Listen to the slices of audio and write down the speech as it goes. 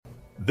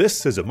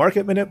This is a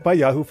Market Minute by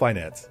Yahoo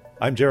Finance.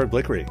 I'm Jared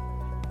Blickery.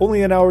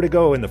 Only an hour to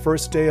go in the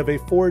first day of a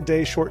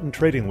 4-day shortened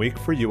trading week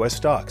for U.S.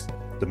 stocks.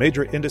 The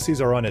major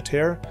indices are on a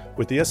tear,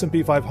 with the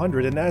S&P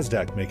 500 and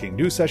NASDAQ making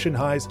new session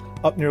highs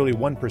up nearly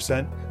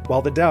 1%,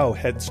 while the Dow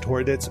heads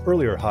toward its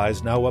earlier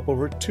highs, now up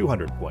over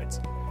 200 points.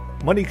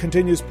 Money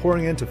continues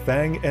pouring into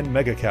FANG and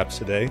megacaps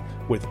today,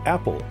 with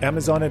Apple,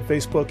 Amazon, and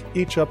Facebook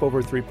each up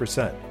over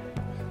 3%.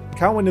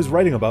 Cowen is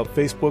writing about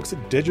Facebook's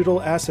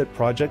digital asset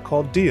project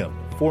called Diem,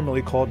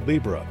 formerly called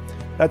Libra.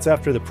 That's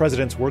after the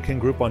president's working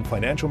group on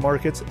financial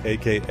markets,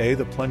 aka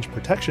the Plunge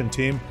Protection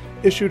Team,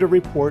 issued a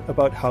report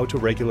about how to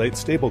regulate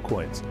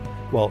stablecoins.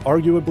 While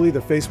arguably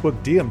the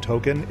Facebook Diem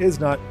token is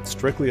not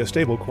strictly a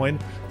stablecoin,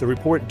 the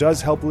report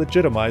does help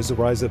legitimize the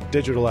rise of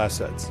digital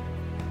assets.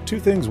 Two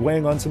things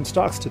weighing on some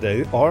stocks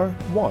today are,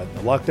 1,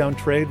 the lockdown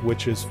trade,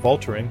 which is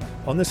faltering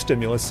on the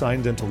stimulus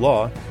signed into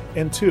law,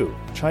 and 2,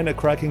 China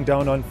cracking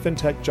down on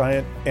fintech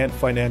giant Ant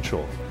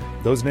Financial.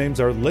 Those names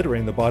are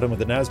littering the bottom of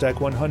the NASDAQ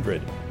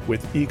 100,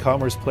 with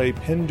e-commerce play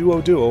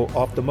Pinduoduo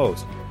off the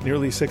most,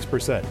 nearly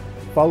 6%,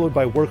 followed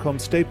by work home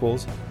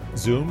staples,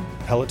 Zoom,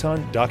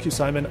 Peloton,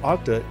 DocuSign, and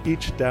Okta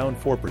each down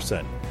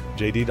 4%.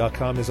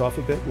 JD.com is off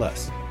a bit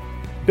less.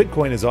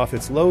 Bitcoin is off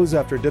its lows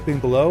after dipping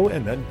below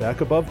and then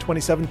back above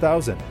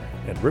 27,000,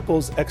 and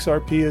Ripple's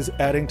XRP is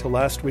adding to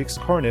last week's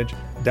carnage,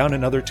 down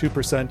another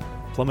 2%,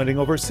 plummeting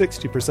over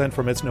 60%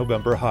 from its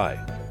November high.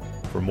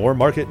 For more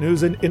market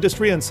news and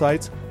industry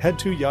insights, head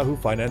to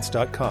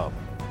yahoofinance.com.